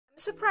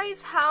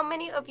Surprised how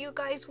many of you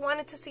guys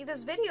wanted to see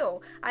this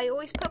video. I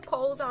always put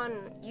polls on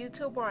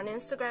YouTube or on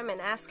Instagram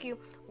and ask you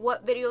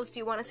what videos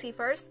do you want to see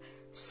first.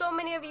 So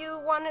many of you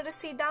wanted to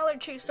see Dollar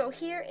Tree, so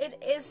here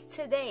it is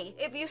today.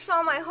 If you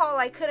saw my haul,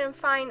 I couldn't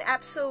find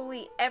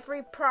absolutely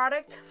every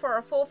product for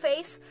a full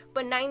face,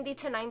 but 90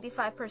 to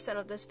 95%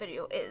 of this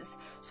video is.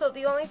 So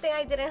the only thing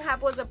I didn't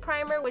have was a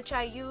primer, which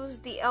I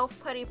used the e.l.f.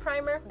 Putty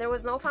Primer. There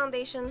was no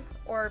foundation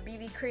or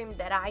BB cream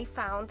that I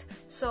found,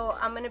 so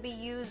I'm going to be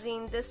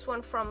using this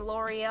one from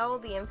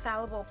L'Oreal, the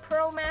Infallible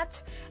Pro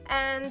Matte,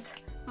 and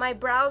my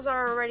brows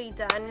are already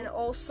done, and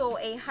also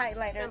a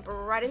highlighter. Jump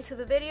right into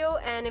the video,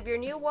 and if you're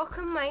new,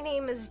 welcome. My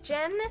name is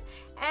Jen,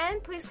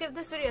 and please give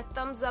this video a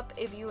thumbs up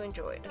if you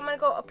enjoyed. I'm gonna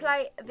go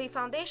apply the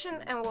foundation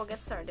and we'll get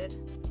started.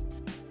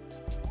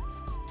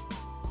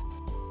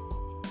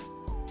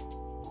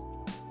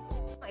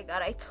 Oh my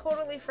god, I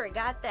totally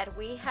forgot that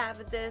we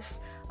have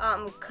this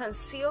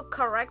Conceal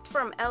Correct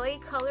from LA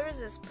Colors.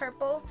 Is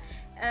purple,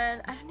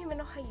 and I don't even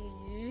know how you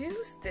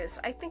use this.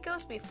 I think it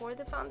was before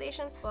the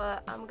foundation,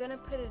 but I'm gonna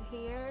put it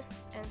here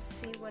and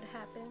see what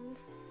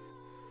happens.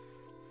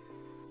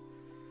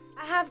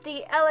 I have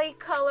the LA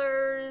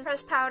Colors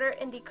pressed powder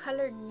in the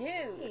color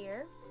Nude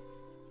here.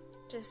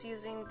 Just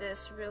using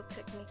this Real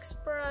Techniques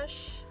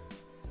brush.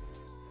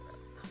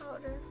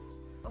 Powder.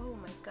 Oh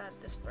my god,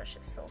 this brush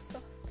is so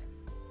soft.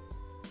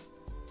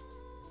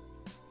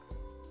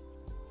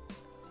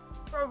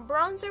 For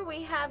bronzer,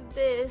 we have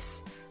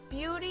this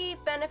Beauty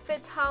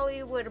Benefits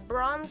Hollywood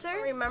bronzer.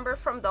 I remember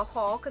from the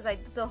haul, because I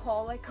did the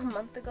haul like a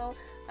month ago.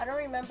 I don't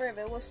remember if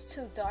it was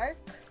too dark.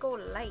 Let's go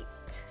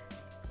light.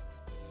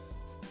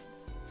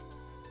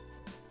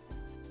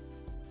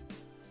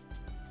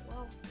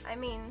 Well, I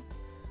mean,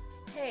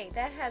 hey,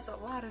 that has a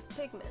lot of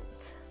pigment.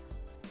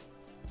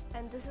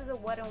 And this is a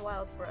Wet n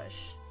Wild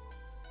brush.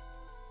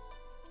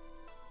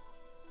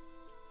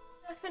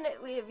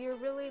 Definitely, if you're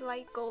really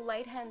light, go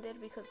light-handed,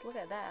 because look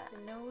at that.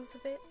 The nose a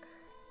bit.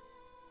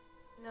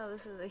 No,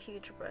 this is a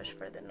huge brush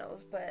for the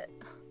nose, but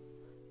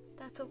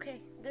that's okay.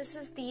 This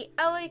is the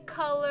LA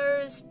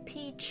Colors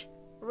Peach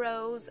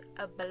Rose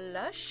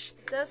Blush.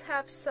 It does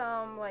have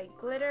some like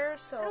glitter,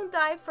 so I don't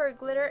dive for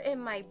glitter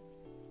in my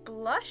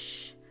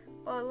blush.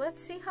 Well,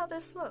 let's see how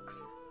this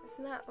looks. It's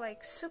not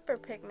like super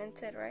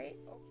pigmented, right?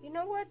 You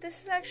know what?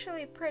 This is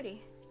actually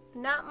pretty.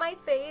 Not my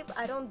fave.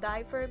 I don't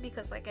dive for it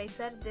because, like I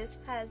said, this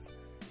has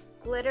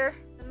glitter.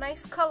 A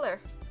nice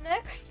color.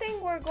 Next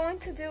thing we're going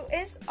to do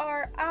is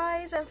our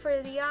eyes, and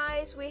for the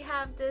eyes we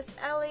have this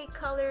LA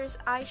Colors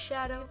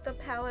eyeshadow. The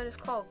palette is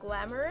called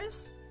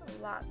Glamorous.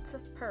 Lots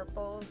of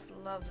purples,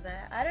 love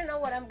that. I don't know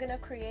what I'm gonna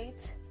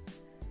create,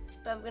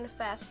 but I'm gonna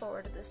fast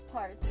forward to this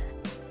part.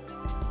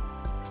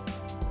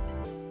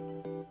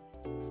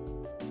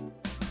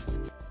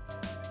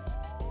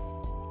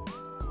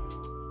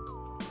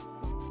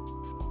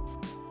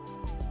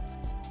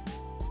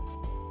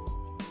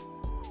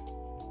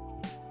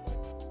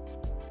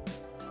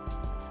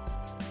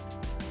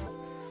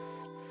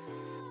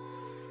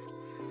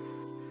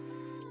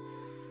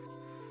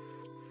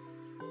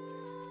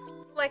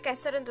 Like I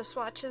said in the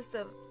swatches,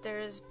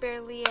 there's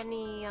barely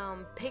any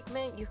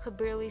pigment. You could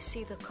barely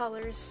see the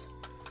colors.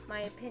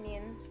 My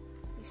opinion,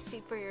 you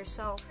see for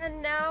yourself.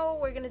 And now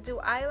we're gonna do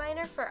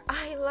eyeliner. For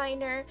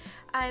eyeliner,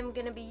 I'm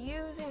gonna be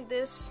using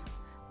this,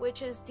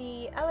 which is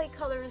the LA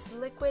Colors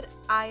liquid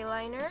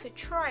eyeliner, to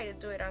try to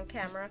do it on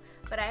camera.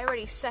 But I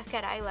already suck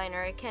at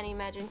eyeliner. I can't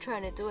imagine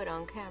trying to do it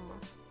on camera.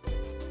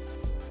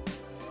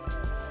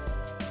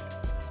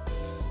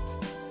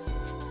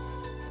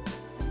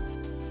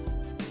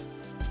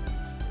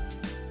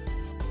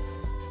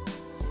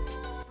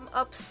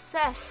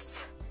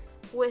 Obsessed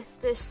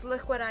with this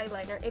liquid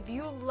eyeliner. If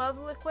you love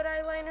liquid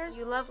eyeliners,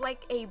 you love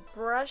like a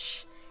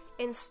brush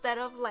instead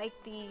of like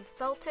the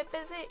felt tip,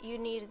 is it? You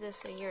need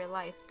this in your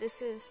life.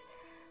 This is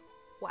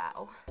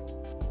wow.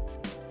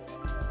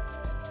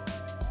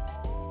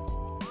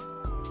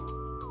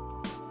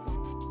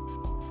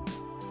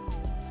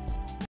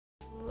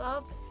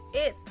 Love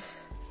it.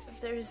 If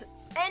there's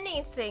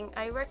anything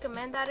I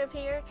recommend out of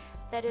here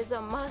that is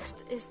a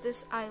must, is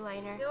this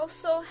eyeliner. We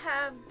also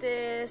have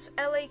this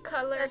LA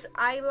Colors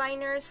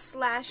eyeliner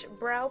slash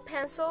brow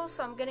pencil,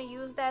 so I'm gonna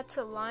use that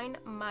to line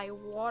my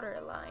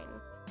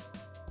waterline.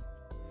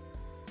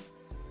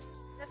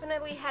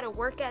 Definitely had to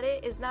work at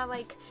it. It's not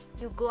like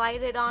you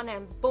glide it on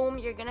and boom,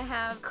 you're gonna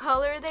have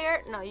color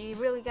there. No, you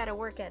really gotta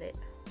work at it.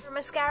 For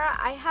mascara,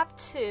 I have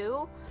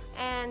two,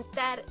 and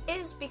that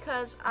is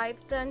because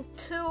I've done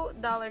 2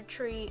 Dollar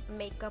Tree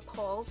makeup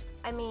hauls.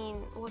 I mean,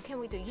 what can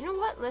we do? You know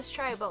what? Let's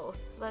try both.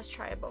 Let's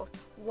try both.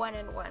 1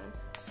 and 1,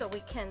 so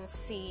we can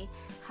see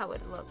how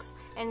it looks.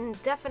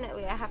 And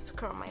definitely I have to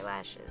curl my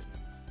lashes.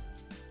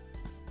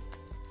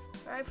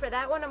 Alright, for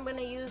that one I'm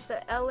gonna use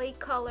the LA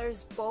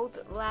Colors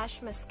Bold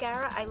Lash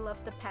Mascara. I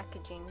love the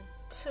packaging.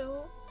 Too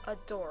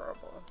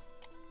adorable.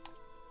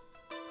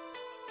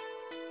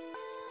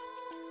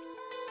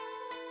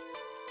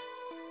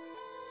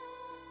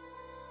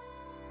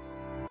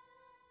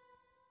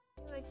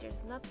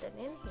 There's nothing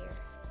in here.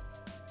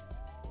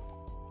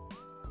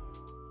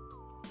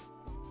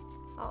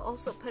 I'll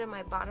also put in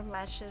my bottom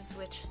lashes,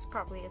 which is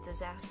probably a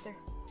disaster.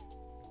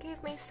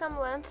 Give me some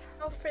length.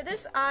 Now for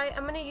this eye,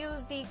 I'm gonna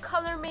use the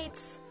Color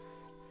Mates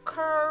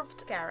curved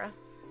mascara.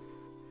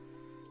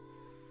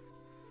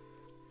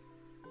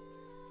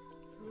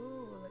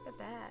 Ooh, look at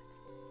that.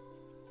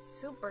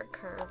 Super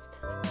curved.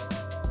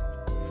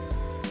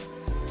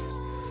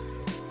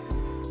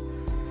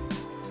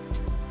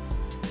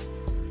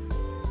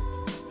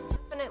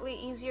 Definitely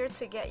easier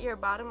to get your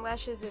bottom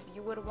lashes if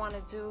you would want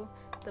to do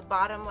the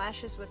bottom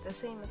lashes with the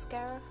same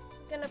mascara.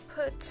 I'm gonna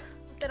put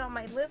it on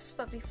my lips,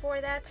 but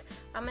before that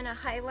I'm gonna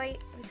highlight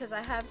because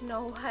I have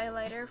no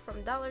highlighter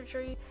from Dollar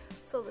Tree,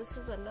 so this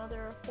is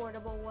another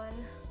affordable one,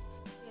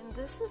 and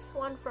this is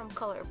one from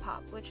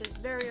ColourPop, which is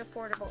very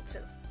affordable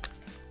too,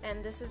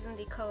 and this is in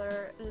the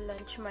color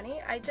Lunch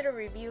Money. I did a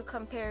review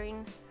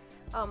comparing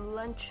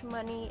Lunch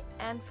Money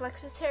and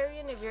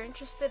Flexitarian. If you're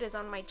interested, is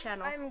on my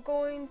channel. I'm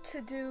going to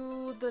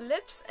do the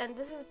lips, and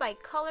this is by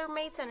Color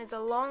Mates, and it's a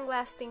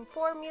long-lasting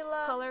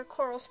formula, color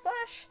Coral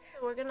Splash.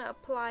 So we're gonna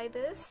apply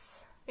this.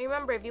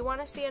 Remember, if you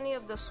want to see any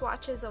of the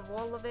swatches of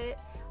all of it,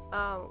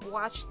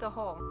 watch the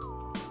haul.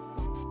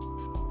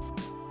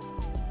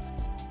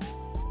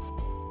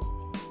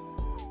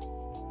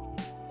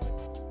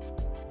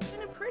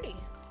 Kind of pretty.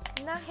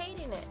 I'm not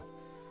hating it.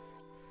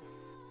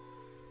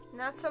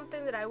 Not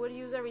something that I would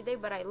use every day,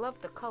 but I love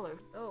the color.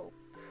 Oh,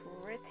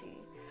 pretty.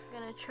 I'm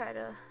gonna try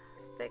to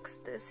fix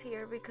this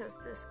here because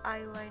this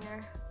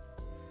eyeliner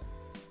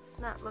is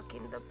not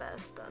looking the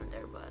best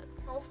under, but...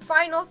 Oh,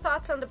 final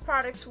thoughts on the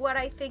products, what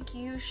I think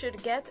you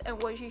should get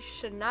and what you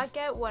should not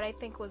get, what I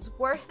think was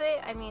worth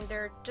it. I mean,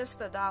 they're just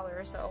 $1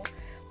 or so.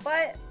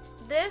 But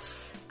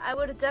this, I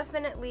would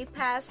definitely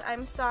pass.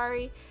 I'm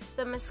sorry.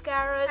 The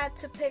mascara, I had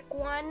to pick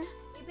one.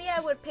 Maybe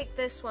I would pick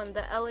this one,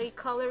 the LA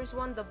Colors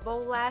one, the bow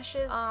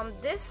lashes.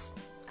 This,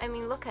 I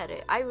mean, look at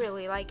it. I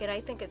really like it.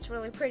 I think it's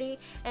really pretty.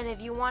 And if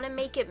you want to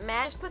make it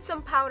matte, just put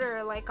some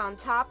powder like on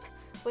top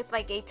with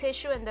like a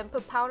tissue, and then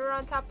put powder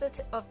on top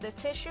of the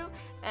tissue,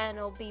 and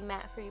it'll be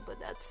matte for you. But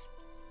that's,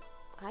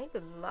 I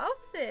love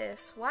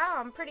this. Wow,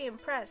 I'm pretty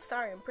impressed.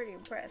 Sorry, I'm pretty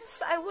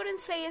impressed. I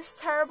wouldn't say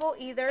it's terrible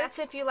either. That's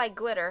if you like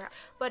glitter,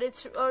 but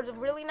it's a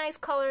really nice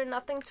color,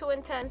 nothing too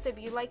intense. If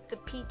you like the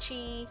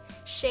peachy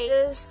shade,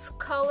 this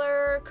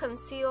color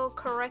conceal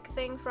correct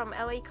thing from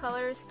LA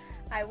Colors,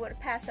 I would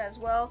pass as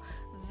well.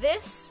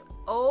 This,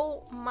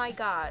 oh my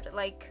god,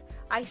 like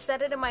I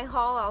said it in my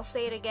haul, I'll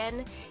say it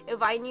again.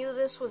 If I knew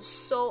this was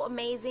so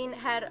amazing,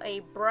 had a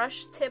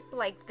brush tip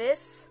like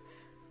this,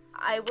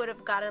 I would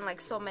have gotten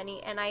like so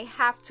many, and I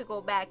have to go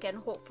back and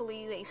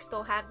hopefully they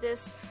still have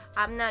this.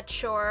 I'm not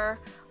sure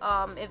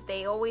if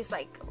they always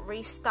like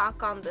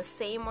restock on the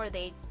same or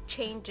they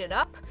change it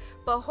up,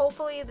 but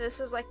hopefully this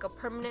is like a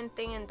permanent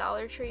thing in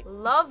Dollar Tree.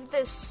 Love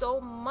this so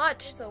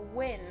much. It's a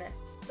win.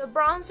 The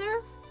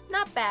bronzer,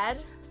 not bad.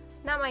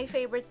 Not my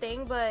favorite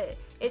thing, but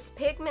it's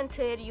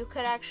pigmented. You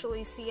could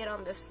actually see it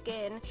on the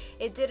skin.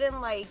 It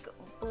didn't like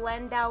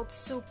blend out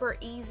super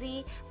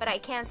easy, but I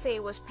can't say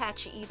it was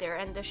patchy either,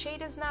 and the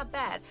shade is not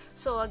bad.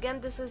 So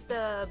again, this is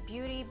the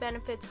Beauty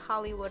Benefits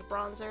Hollywood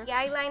bronzer. The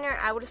eyeliner,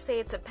 I would say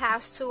it's a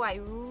pass too. I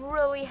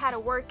really had to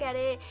work at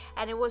it,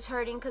 and it was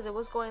hurting because it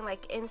was going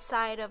like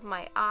inside of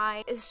my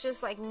eye. It's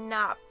just like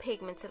not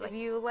pigmented. Like if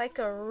you like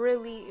a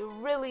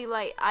really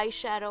light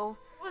eyeshadow,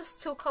 was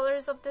two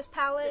colors of this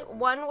palette.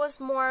 One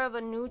was more of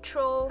a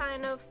neutral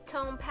kind of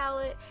tone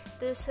palette.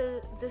 This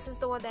is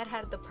the one that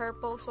had the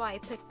purple, so I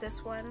picked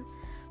this one.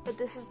 But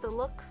this is the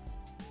look.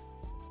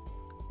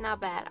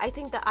 Not bad. I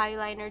think the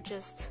eyeliner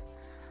just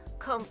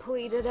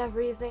completed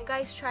everything.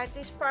 Guys, tried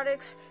these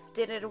products.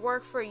 Did it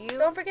work for you?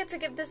 Don't forget to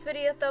give this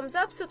video a thumbs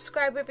up.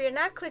 Subscribe if you're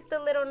not. Click the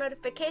little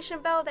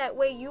notification bell. That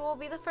way you will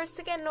be the first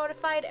to get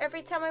notified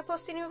every time I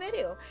post a new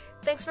video.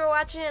 Thanks for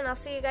watching, and I'll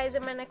see you guys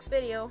in my next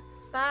video.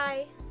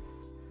 Bye.